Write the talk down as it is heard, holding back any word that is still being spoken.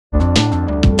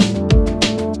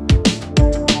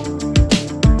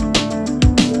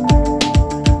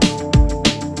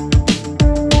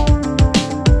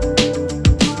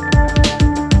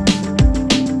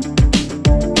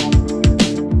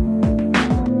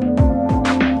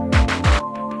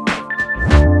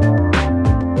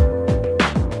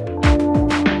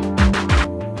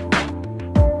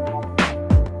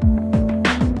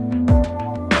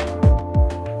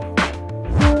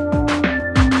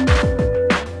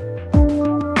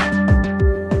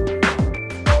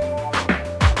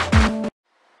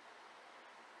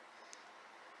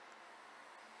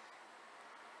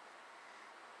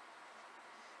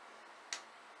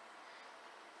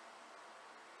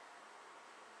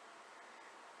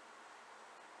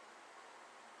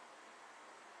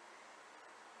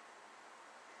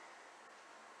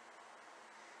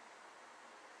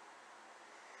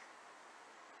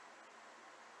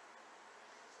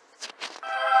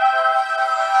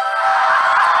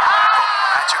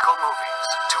movies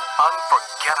to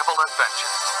unforgettable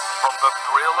adventures, from the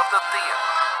thrill of the theater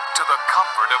to the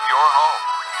comfort of your home,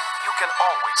 you can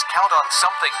always count on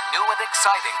something new and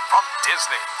exciting from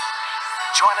Disney.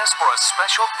 Join us for a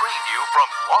special preview from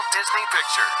Walt Disney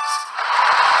Pictures.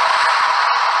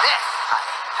 This I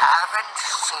haven't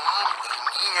seen in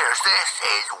years. This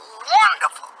is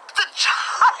wonderful. The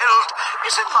child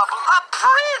is in love with a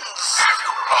prince. Have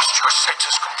you lost your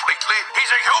senses completely?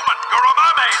 He's a human. You're a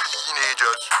mermaid.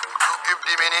 Teenagers, you give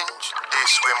them an inch, they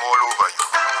swim all over you.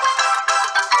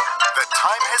 The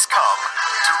time has come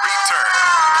to return.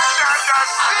 Under the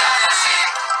sea!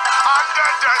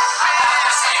 Under the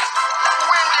sea!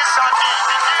 When the sun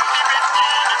begins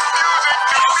music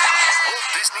to me. Walt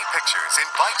Disney Pictures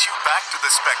invites you back to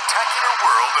the spectacular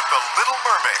world of the Little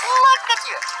Mermaid. Look at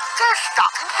you. There's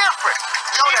something different.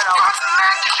 No. Got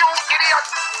legs, you idiot.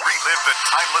 Relive the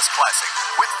timeless classic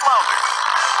with Flounder,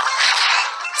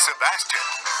 Sebastian,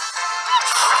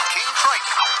 King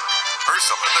Triton,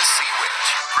 Ursula the Sea Witch,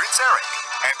 Prince Eric,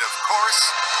 and of course,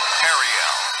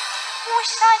 Ariel.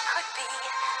 Wish I could be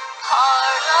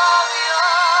part of you.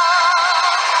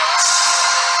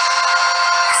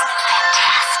 Isn't it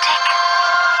fantastic?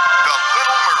 The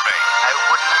Little Mermaid, I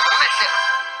wouldn't miss it.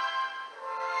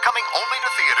 coming only to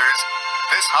theaters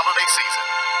this holiday season.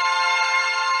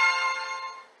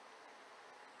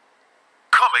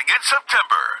 Coming in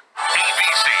September,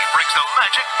 ABC brings the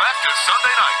magic back to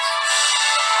Sunday nights.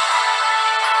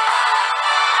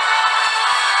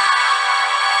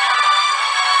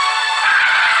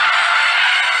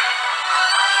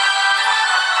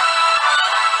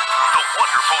 The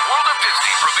Wonderful World of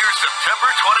Disney premieres September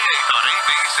 28th on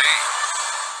ABC.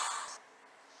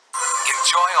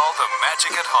 Enjoy all the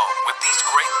magic at home with these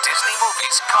great Disney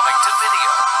movies coming to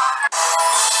video.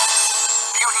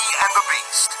 Beauty and the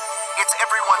Beast. It's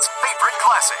everyone's favorite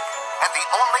classic and the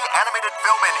only animated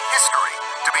film in history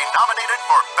to be nominated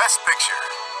for Best Picture.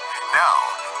 Now,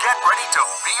 get ready to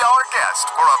be our guest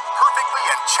for a perfectly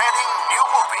enchanting new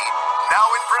movie now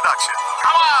in production.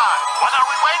 Come on! What are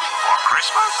we waiting for,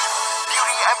 Christmas?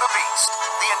 Beauty and the Beast,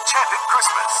 The Enchanted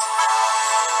Christmas.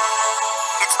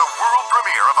 It's the world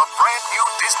premiere of a brand new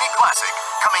Disney classic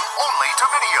coming only to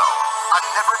video. A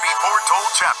never-before-told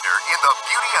chapter in the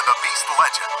Beauty and the Beast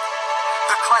legend.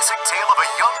 The classic tale of a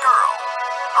young girl,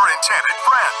 her enchanted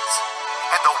friends,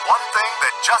 and the one thing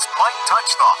that just might touch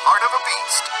the heart of a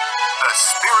beast, the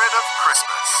spirit of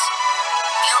Christmas.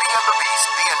 Beauty and the Beast,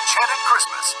 The Enchanted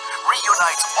Christmas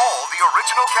reunites all the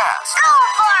original cast, Go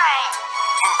for it!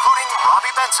 including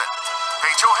Robbie Benson,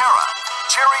 Paige O'Hara,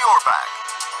 Jerry Orbach,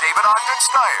 David Ogden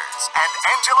Stiers, and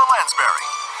Angela Lansbury,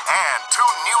 and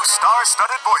two new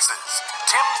star-studded voices,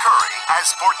 Tim Curry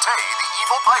as Forte, the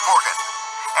evil pipe organ,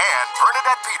 and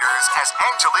Bernadette Peters as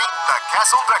Angelique, the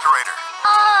castle decorator.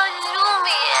 Oh,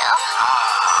 Lumia.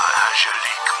 Ah,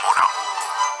 Angelique, mon amour.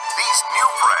 These new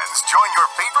friends join your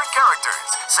favorite characters,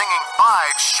 singing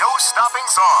 5 show-stopping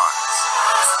songs.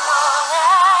 As long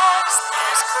as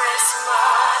there's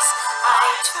Christmas, I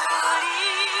truly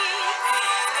believe.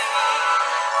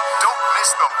 Don't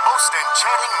miss the most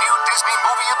enchanting new Disney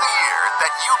movie of the year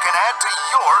that you can add to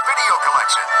your video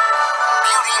collection.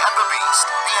 Beauty and the Beast,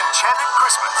 The Enchanted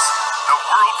Christmas. The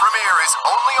world premiere is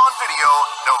only on video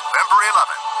November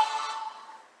 11th.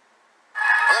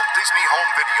 Walt Disney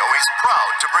Home Video is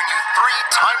proud to bring you 3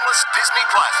 timeless Disney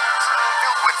classics.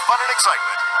 Filled with fun and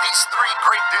excitement, these 3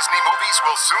 great Disney movies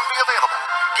will soon be available,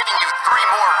 giving you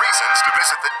 3 more reasons to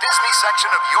visit the Disney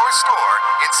section of your store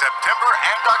in September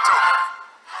and October.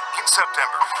 In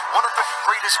September, one of the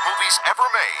greatest movies ever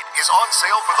made is on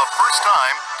sale for the first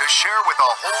time to share with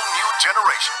a whole new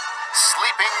generation,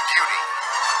 Sleeping Beauty.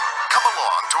 Come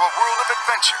along to a world of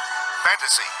adventure,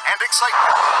 fantasy, and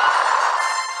excitement.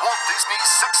 Walt Disney's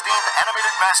 16th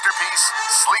animated masterpiece,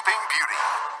 Sleeping Beauty.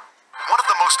 One of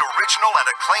the most original and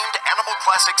acclaimed animal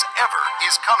classics ever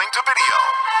is coming to video.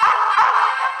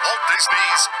 Walt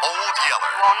Disney's Old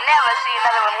Yeller. We'll never see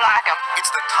another one like him. It's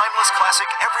the timeless classic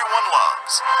everyone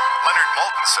loves. Leonard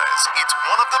Maltin says it's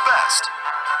one of the best.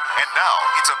 And now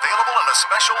it's available in a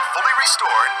special, fully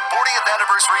restored 40th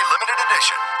anniversary limited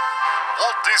edition.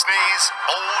 Walt Disney's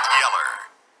Old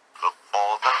Yeller. Look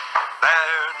for the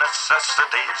bare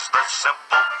necessities, the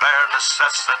simple bare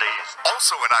necessities.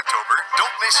 Also in October,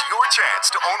 don't miss your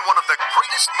chance to own one of the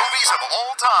greatest movies of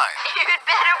all time. You'd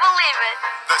better believe it.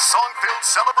 The song-filled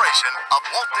celebration of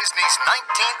Walt Disney's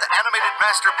 19th animated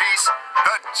masterpiece,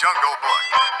 The Jungle Book.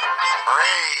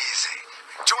 Crazy.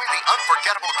 Join the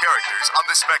unforgettable characters on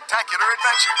this spectacular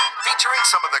adventure, featuring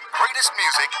some of the greatest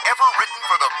music ever written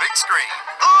for the big screen.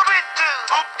 Ooby-doo.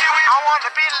 I want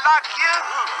to be like you.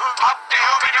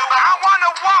 Up-de-ooby-doo. I want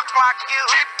to walk like you.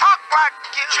 She talk like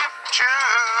you.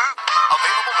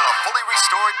 Available in a fully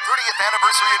restored 30th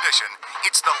anniversary edition,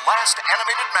 it's the last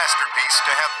animated masterpiece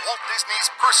to have Walt Disney's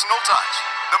personal touch.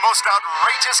 The most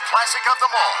outrageous classic of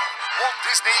them all, Walt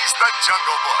Disney's The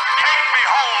Jungle Book. Take me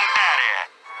home, Daddy.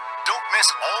 Don't miss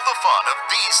all the fun of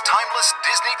these timeless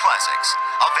Disney classics.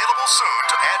 Available soon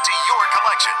to add to your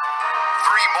collection.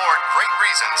 3 more great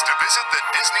reasons to visit the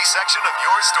Disney section of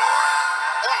your store.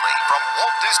 Only from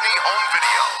Walt Disney Home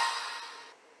Video.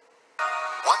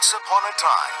 Once upon a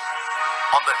time,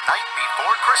 on the night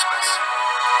before Christmas,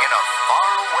 in a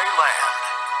faraway land,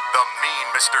 the mean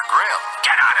Mr. Grimm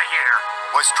Get out of here.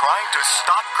 was trying to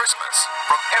stop Christmas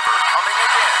from ever coming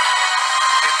again.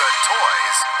 In The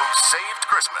Toys Who Saved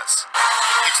Christmas.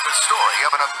 It's the story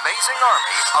of an amazing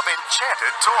army of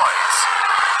enchanted toys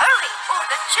Hurry, or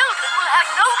the children will have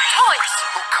no toys.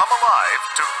 who come alive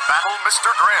to battle Mr.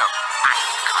 Grimm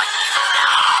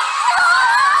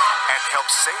and help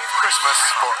save Christmas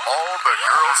for all the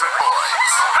girls and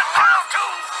boys. Prepare to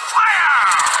fire.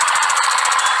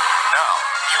 Now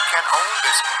you can own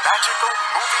this magical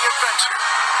movie adventure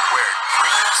where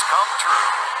dreams come true.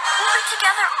 We'll be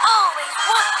together always,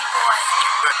 won't we, boys?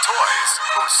 The Toys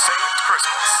Who Saved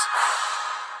Christmas.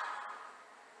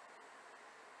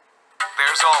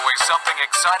 There's always something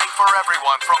exciting for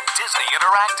everyone from Disney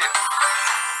Interactive.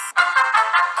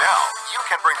 Now you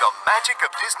can bring the magic of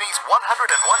Disney's 101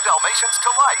 Dalmatians to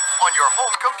life on your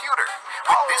home computer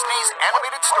with Disney's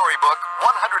animated storybook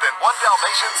 101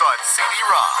 Dalmatians on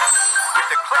CD-ROM. With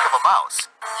the click of a mouse,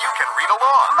 you can read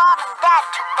along, Mom and Dad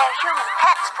took their human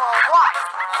pets for a walk.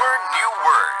 learn new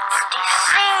words,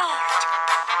 Deceived.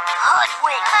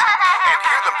 Hoodwinked. and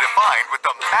hear them defined with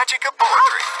the magic of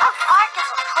poetry. A park is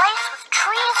a place with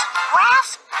trees and grass.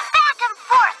 Back and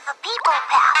forth the people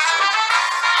pass.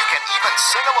 You can even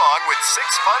sing along with 6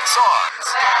 fun songs.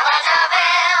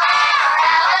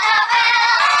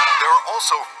 There are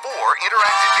also 4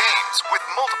 interactive games with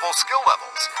multiple skill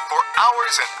levels for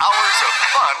hours and hours of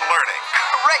fun learning.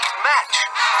 Great match!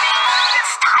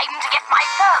 It's time to get my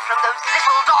fur from those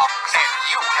little dogs. And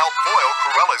you help foil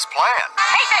Cruella's plan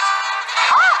Face it.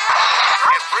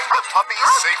 and bring the puppies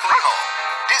safely home.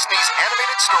 Disney's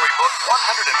animated storybook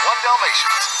 101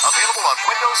 Dalmatians, available on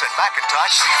Windows and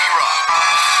Macintosh CD-ROM.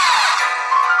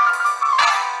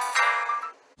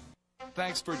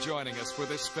 Thanks for joining us for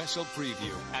this special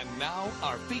preview. And now,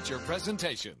 our feature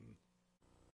presentation.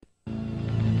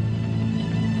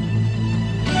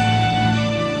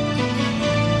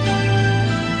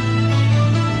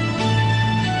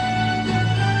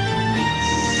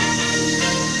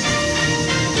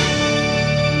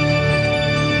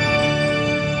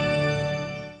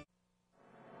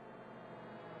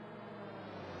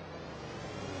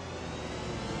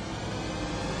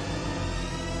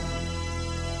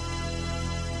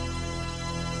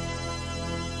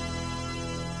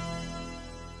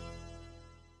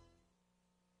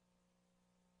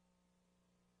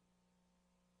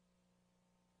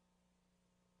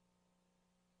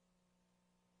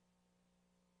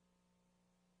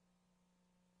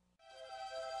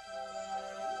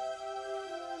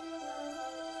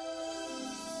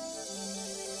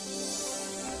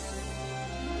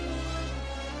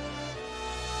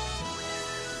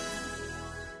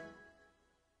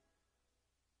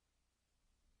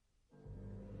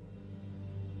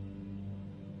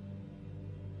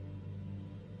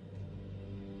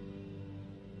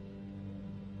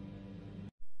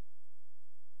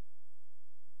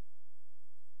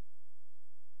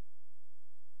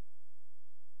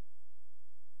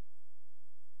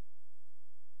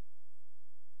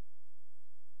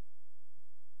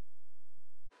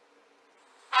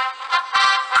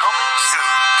 Coming soon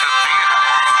to theaters.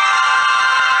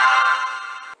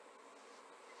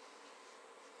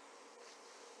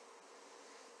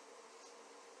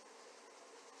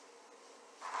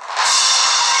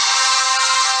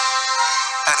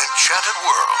 An enchanted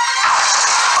world.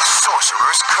 A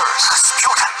sorcerer's curse.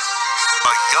 Rasputin.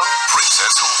 A young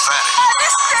princess who vanished.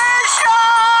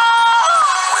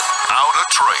 Without a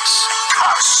trace.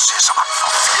 Curse is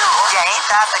unfulfilled. Yeah, ain't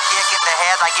that the kick in the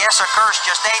head? I guess a curse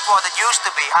just ain't what it used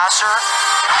to be, huh, sir? One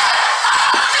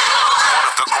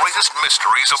of the greatest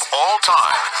mysteries of all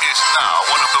time is now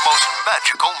one of the most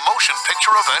magical motion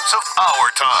picture events of our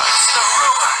time. The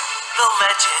rumor, the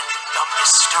legend, the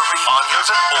mystery. Anya's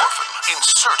an orphan in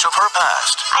search of her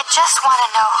past. I just want to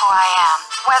know who I am,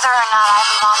 whether or not I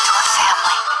belong to a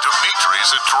family.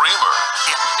 Dimitri's a dreamer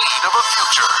in need of a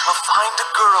future. We'll find a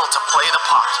girl to play the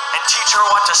part and teach her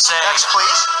what to say. Next,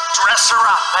 please. Dress her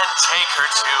up and take her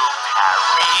to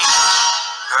Paris.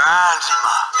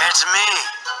 Grandma, it's me,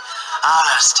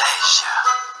 Anastasia.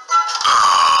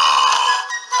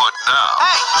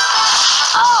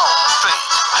 Oh! Fate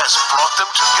has brought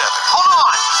them together. Hold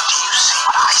on! Do you see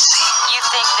what I see? You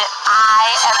think that I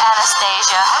am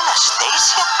Anastasia?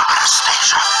 Anastasia?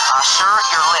 Anastasia? Sir,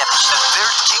 your lips. And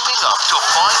they're teaming up to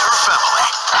find her family.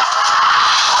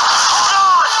 Hold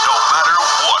on! No matter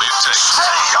what it takes.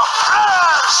 Say your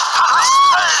prayers!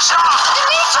 Anastasia!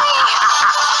 Dimitri!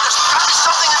 There's gotta be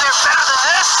something in there better than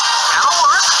this. That'll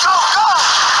work. Go, go!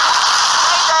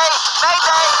 Mayday!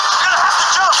 Mayday! You're gonna have to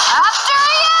jump! After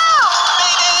you!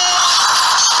 Mayday!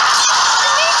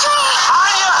 Dimitri!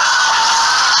 Anya!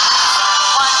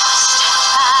 One step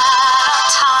at a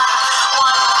time,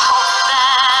 one hope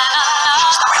then another.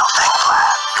 She's the real thing,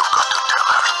 Vlad. You've got to tell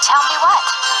her. Tell me what?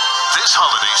 This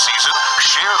holiday season,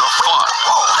 share the fun.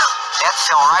 Whoa! That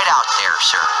fell right out there,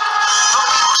 sir. The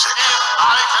music.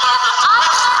 I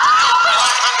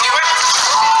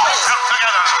can come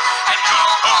together and go.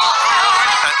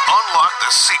 And unlock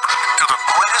the secret to the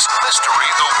greatest mystery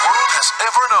the world has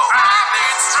ever known.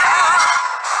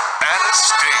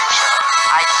 Anastasia.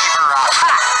 I give her a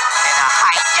ha and a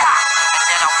hi-ya and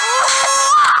then a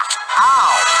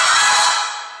ow!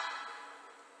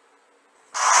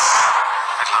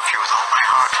 I love you with all my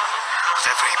heart. With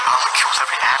every molecule,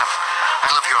 every atom. I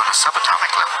love you on a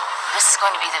subatomic level. This is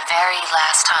going to be the very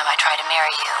last time I try to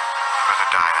marry you. I'd rather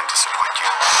die than disappoint you.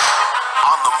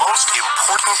 On the most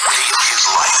important day of his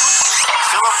life,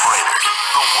 Philip Brainerd,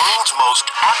 the world's most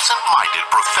absent-minded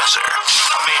professor,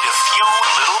 made a few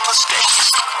little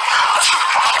mistakes.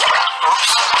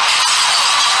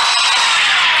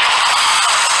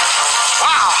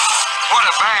 Wow! What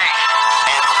a bang!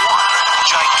 And one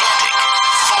gigantic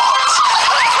flub.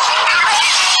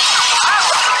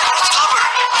 Flubber!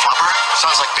 Flubber?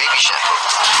 Sounds like baby shampoo.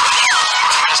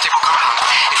 When a staple compound,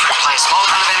 if you apply a small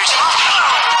amount of energy,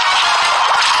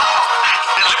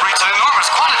 It liberates an enormous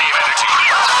quantity of energy.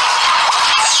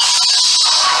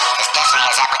 This definitely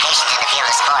has applications in the field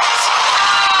of sports.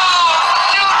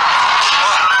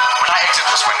 When I exit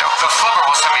this window, the flubber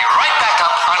will send me right back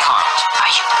up unharmed.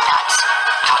 Are you nuts?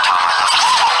 don't tell him I love you.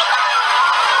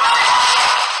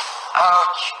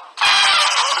 Ouch.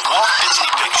 Walt Disney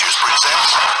Pictures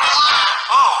presents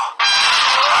a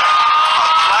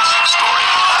classic story.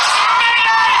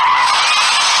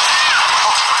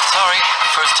 Sorry,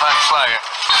 first time flyer.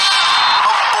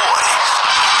 A boy's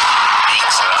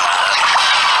pizza.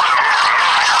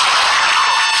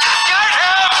 Get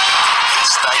him!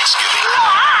 This Thanksgiving,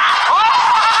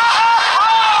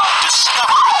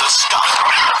 discover the stuff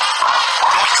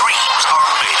your dreams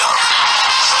are made of.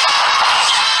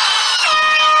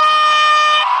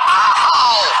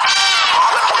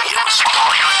 Robin Williams.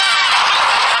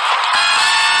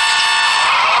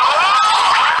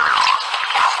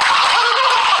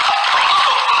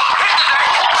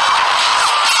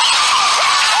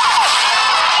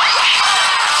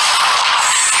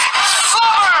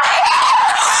 Flubber.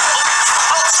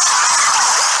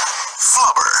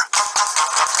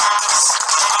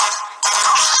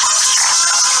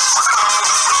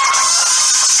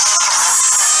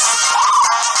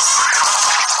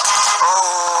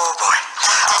 Oh boy.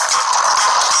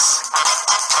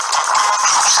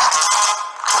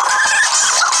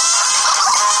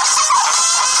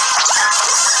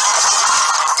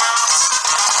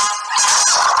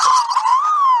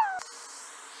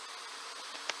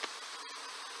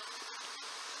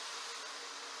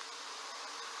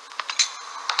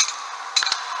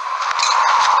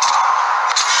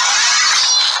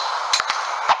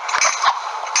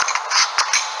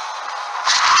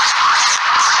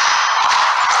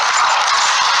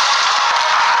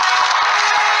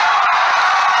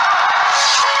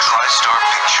 TriStar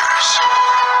Pictures.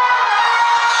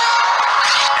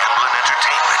 Amblin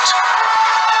Entertainment.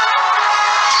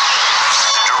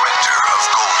 The director of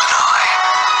GoldenEye.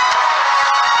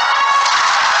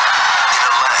 In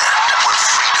a land where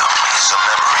freedom is a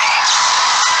memory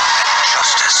and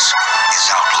justice is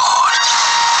outlawed,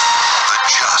 the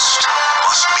just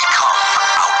must become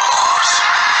outlaws.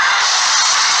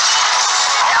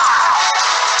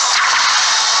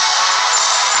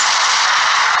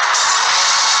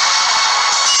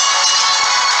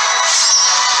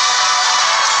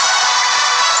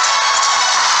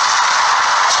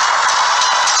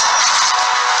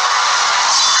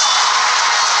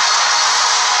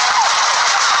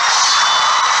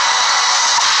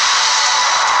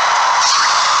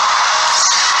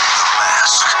 The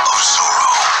Mask of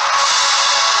Zorro.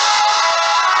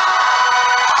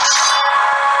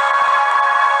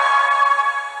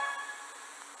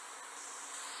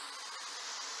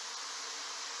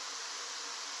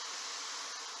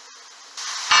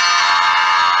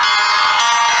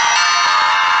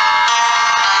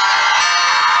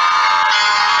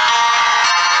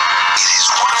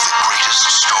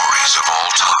 stories of all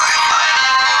time.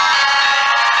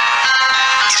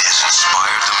 It has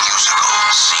inspired the musical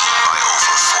seen by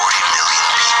over 40 million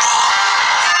people.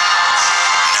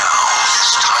 Now,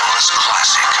 this timeless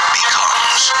classic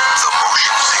becomes the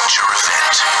motion picture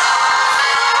event.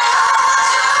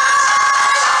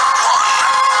 One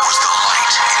was the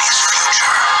light in his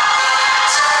future.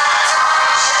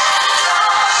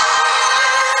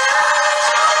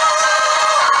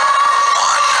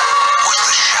 One was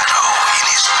the shadow in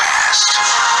his past.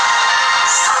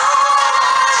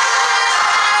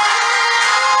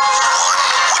 One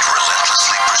would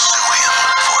relentlessly pursue him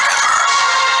forever.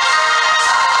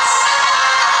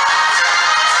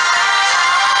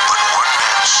 But one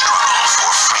man's struggle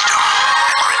for freedom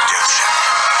and redemption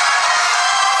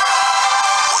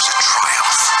was a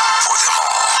triumph for them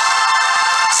all.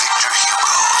 Victor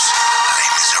Hugo's Les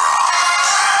Miserables.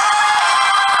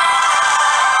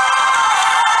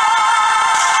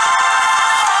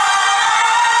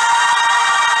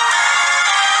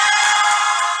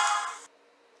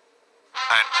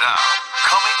 And now,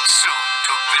 coming soon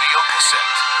to video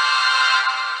cassette.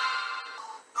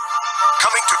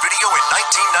 Coming to video in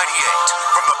 1998,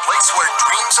 from the place where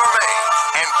dreams are made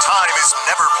and time is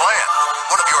never planned.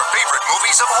 One of your favorite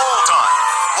movies of all time.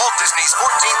 Walt Disney's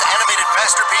 14th animated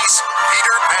masterpiece,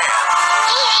 Peter Pan.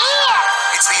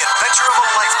 It's the adventure of a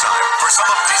lifetime for some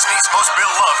of Disney's most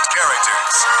beloved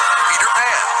characters. Peter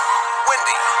Pan,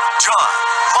 Wendy, John,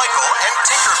 Michael, and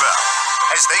Tinkerbell,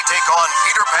 as they take on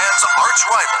Peter Pan's arch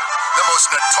rival, the most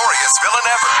notorious villain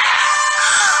ever,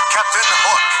 Captain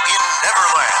Hook in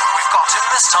Neverland. We've got him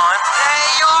this time.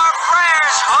 Say your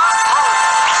prayers, Hook.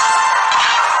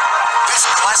 This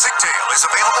classic tale is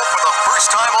available for the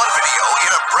first time on video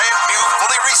in a brand new,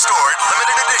 fully restored,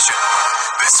 limited edition.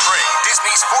 This spring,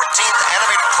 Disney's 14th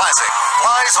animated classic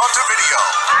flies onto video.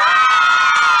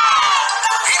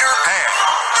 Peter Pan.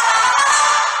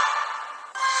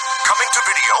 Coming to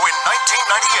video in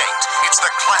 1998, it's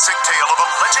the classic tale of a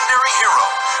legendary hero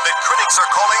that critics are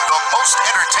calling the most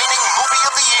entertaining movie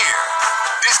of the year.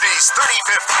 Disney's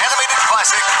 35th animated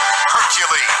classic,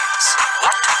 Hercules.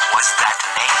 What was that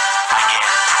name again?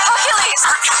 Hercules!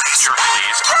 Hercules.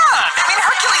 Hercules. Yeah, I mean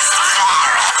Hercules.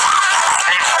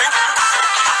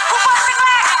 Who was the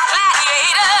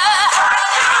gladiator?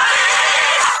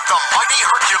 The mighty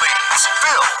Hercules,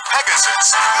 Phil, Pegasus,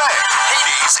 Meg,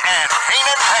 Hades, and Pain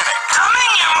and Panic. Come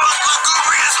in, you most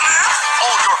lugubrious man.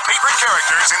 All your favorite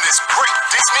characters in this great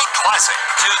Disney classic.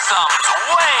 Two thumbs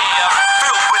way up.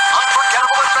 Filled with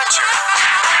unforgettable adventure,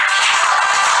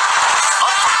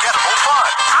 unforgettable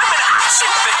fun, I'm an action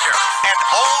figure. and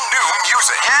all new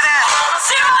music. Get in.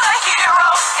 Zero the hero,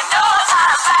 and no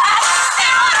time back.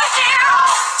 Zero the hero,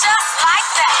 just like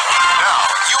that. Now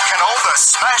you can own the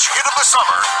smash hit of the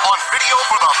summer on video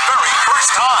for the very first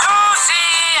time.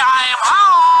 Lucy, I'm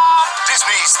home.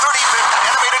 Disney's 35th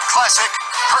animated classic,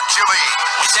 Hercules.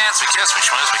 We dance, we kiss, we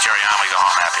schmooze, we carry on, we go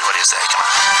home happy. What do you say? Come on.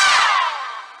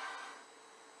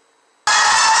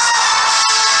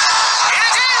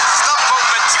 It is the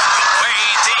moment you've been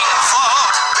waiting for.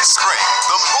 This spring,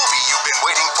 the movie you've been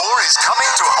waiting for is coming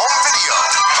to home video.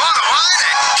 Pull the line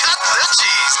and cut the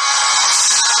cheese.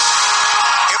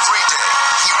 Every day,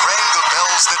 he rang the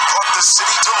bells that brought the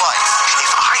city to life.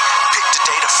 If I picked a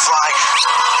day to fly,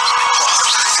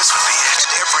 this would be it.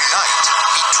 And every night,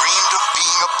 he dreamed of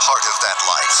being a part of that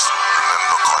life.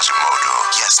 Remember, Quasimodo.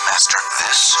 Yes, Master.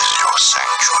 This is your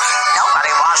sanctuary.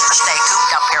 Nobody wants to stay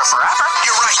cooped up here forever.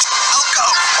 You're right. I'll go.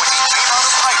 When he came out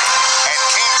of hiding and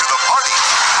came to the party,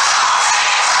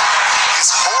 his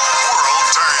whole world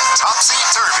turned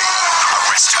topsy-turvy.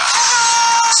 Arista.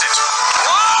 Sit.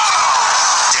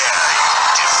 Dare you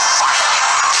defy me?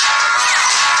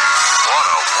 What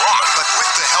a woman. But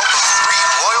with the help of 3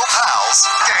 loyal pals,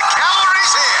 The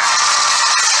cavalry's here.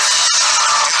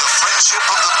 and the friendship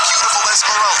of the beautiful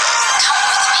Esmeralda,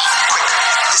 Quick,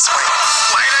 this way,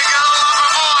 way to go, lover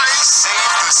boys.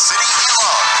 saved the city he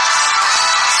loved.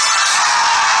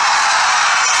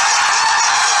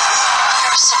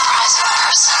 You're a surprising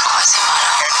person, Quasimodo.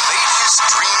 And made his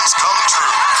dreams come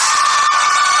true.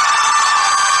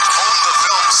 Own the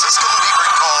film Siskel and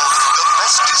Ebert called the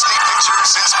best Disney picture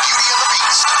since Beauty and the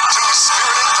Beast. 2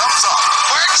 spirited thumbs up.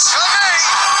 Works for me.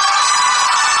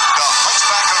 The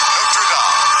Hunchback of Notre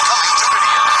Dame, coming to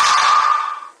video.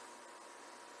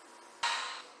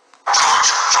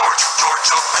 George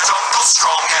of the jungle,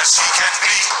 strong as he can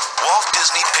be. Walt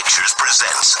Disney Pictures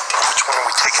presents. Which one are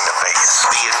we taking to Vegas?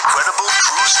 The incredible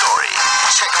true story.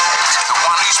 Checkmate. The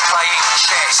one who's playing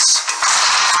chess.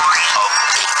 A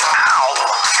big owl.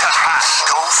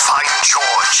 Go find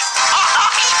George.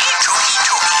 Tookie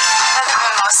Tookie. Have a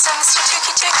mimosa, Mr.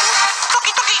 Tookie Tookie?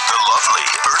 The lovely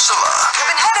Ursula. You've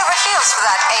been head over heels for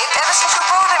that ape ever since you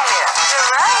brought him here. You're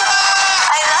right.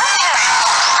 I love him.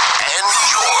 And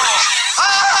George.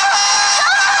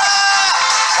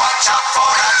 Watch out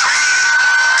for that tree.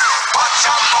 Watch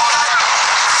out for that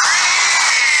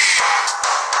tree.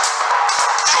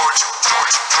 George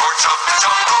of the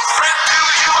jungle, friend to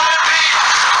you and me.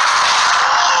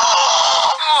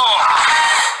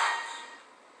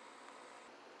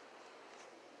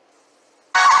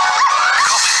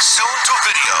 Coming soon to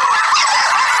video.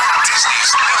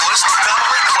 Disney's newest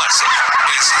family classic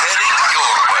is heading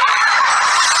your way.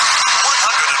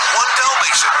 101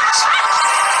 Dalmatians.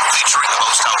 Featuring the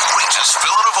most outrageous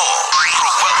villain of all,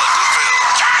 Cruella de Vil.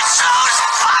 Catch those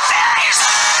puppies!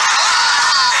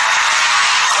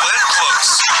 Glenn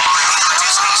Close.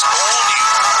 Disney's all new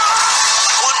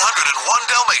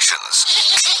 101 Dalmatians.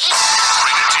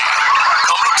 Rated T.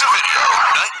 Coming to video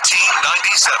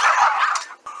 1997.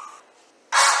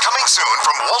 Coming soon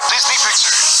from Walt Disney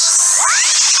Pictures.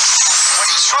 When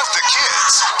he shrunk the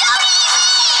kids,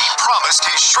 he promised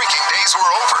his shrinking days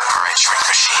were over. All right, shrink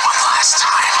machine, one last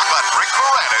time. But Rick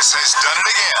Moranis has done it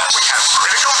again. We have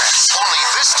critical mass. Only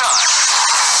this time,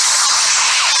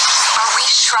 Are we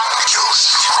shrunk? you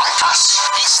shrunk us.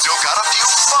 He's still got a few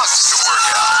bugs to work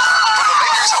out. From the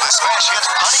makers of the smash hit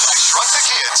Honey, I Shrunk the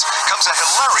Kids comes a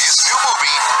hilarious new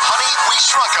movie, Honey, We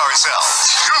Shrunk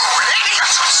Ourselves. You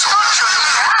idiots!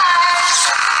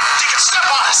 You can step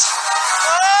on us.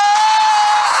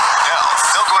 Now,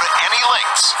 they'll go to any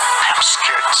lengths I'm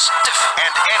scared stiff.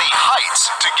 and any heights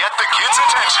to get the kids'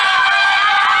 attention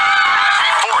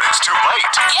before it's too late.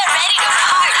 Get ready to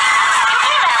party. You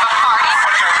can't have a party.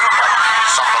 What can I do about it?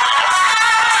 Something like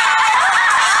that.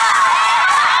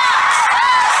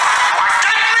 You are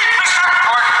deadly, Mr.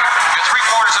 Report. You're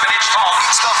 3/4 of an inch tall.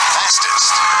 It's the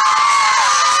fastest,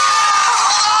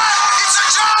 It's a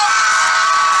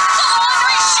joke!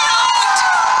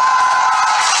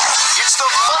 it's the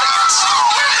funniest,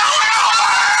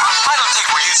 I don't think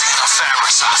we're using enough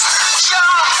family softener.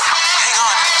 Jump! Hang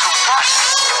on to what?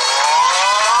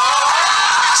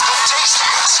 it's the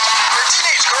tastiest, The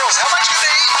teenage girls, how much do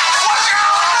they eat? Watch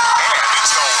out! and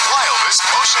it's the wildest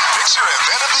motion picture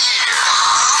event of the year.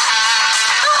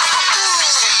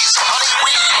 Disney's Honey,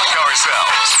 We Shrunk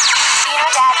Ourselves. You know,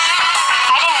 Dad,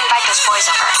 I didn't invite those boys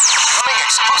over. Coming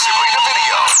exclusively to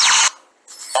video.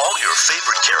 All your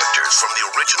favorite characters from the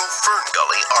original Fern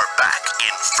Gully are back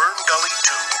in Fern Gully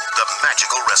 2, The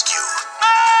Magical Rescue.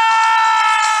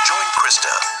 Join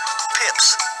Krista,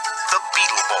 Pips, the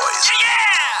Beetle Boys,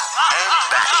 and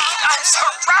Batty I'm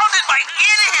surrounded by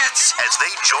idiots! as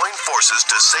they join forces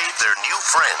to save their new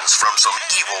friends from some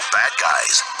evil bad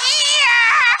guys.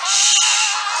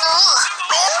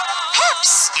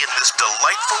 Pips! In this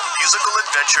delightful musical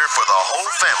adventure for the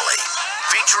whole family,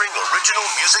 featuring original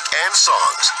music and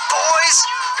songs. Boys,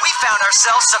 we found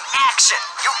ourselves some action.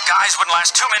 You guys wouldn't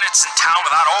last 2 minutes in town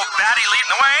without old Batty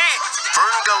leading the way.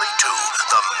 Fern Gully 2,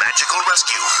 The Magical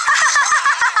Rescue.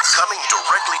 Coming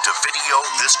directly to video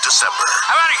this December.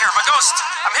 I'm out of here. I'm a ghost.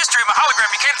 I'm history. I'm a hologram.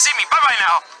 You can't see me. Bye-bye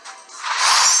now.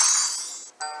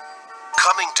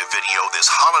 Coming to video this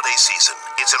holiday season,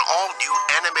 it's an all-new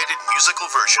animated musical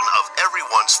version of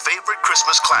everyone's favorite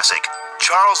Christmas classic,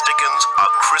 Charles Dickens' A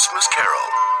Christmas Carol.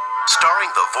 Starring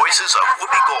the voices of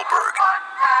Whoopi Goldberg,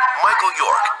 Michael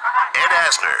York, Ed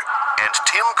Asner, and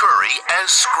Tim Curry as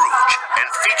Scrooge, and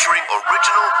featuring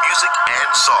original music and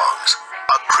songs.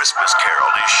 A Christmas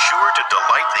Carol is sure to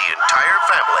delight the entire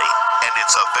family, and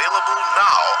it's available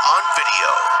now on video.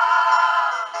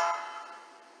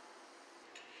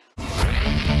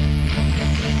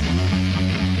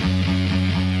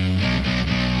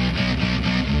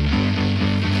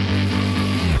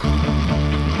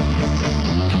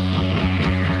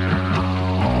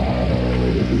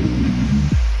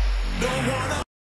 Don't wanna